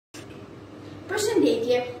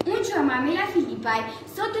Përshëndetje, unë që Armela FILIPAJ,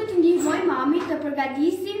 sot të ndihmoj mamin të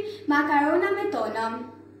përgatisim makarona me tono.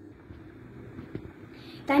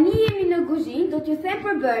 Tani jemi në kuzhinë, do t'ju them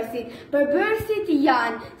përbërësit. Përbërësit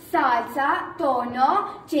janë salca, tono,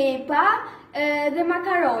 qepa dhe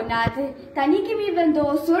makaronat. Tani kemi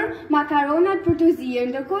vendosur makaronat për të zirë.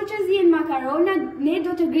 Ndërkohë që zihen makaronat, ne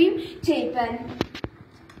do të grim qepën.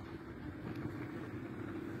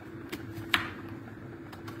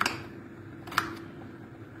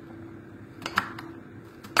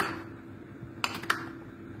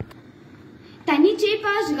 Tani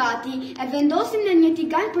qepa është gati, e vendosim në një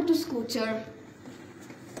tigan për të skuqur.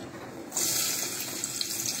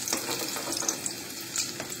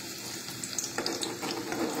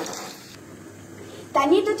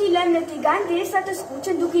 Tani do t'i lëmë në tigan derisa të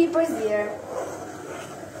skuqen duke i përzirë.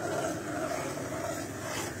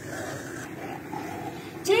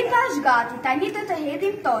 Qepa është gati, tani do të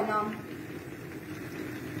hedhim tono.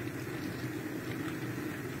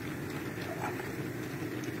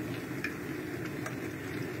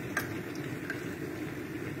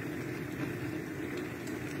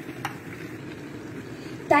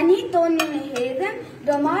 Tani tonin e hedhëm,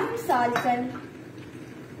 do marrim salcën.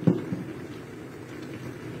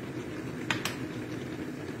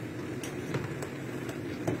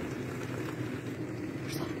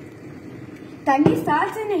 Tani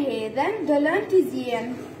salcën e hedhëm, do lënë t'i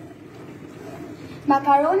zihen.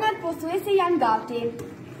 Makaronat pothuajse janë gati.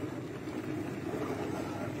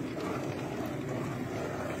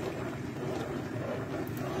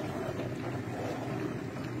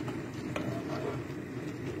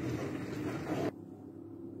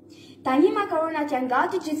 Tani makaronat janë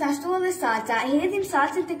gati, gjithashtu edhe salca. E hedhim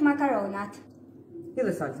salcën tek makaronat.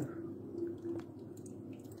 Hedhë salcën.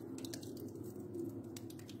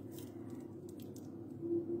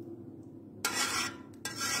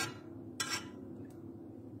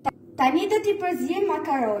 Tani do t'i përzihem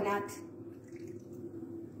makaronat.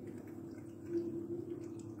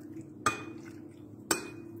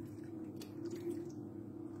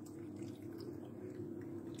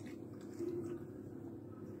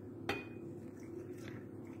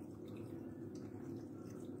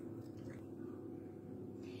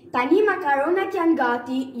 Tani makaronat janë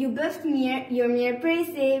gati, ju bëft mirë, ju mirë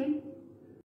presim.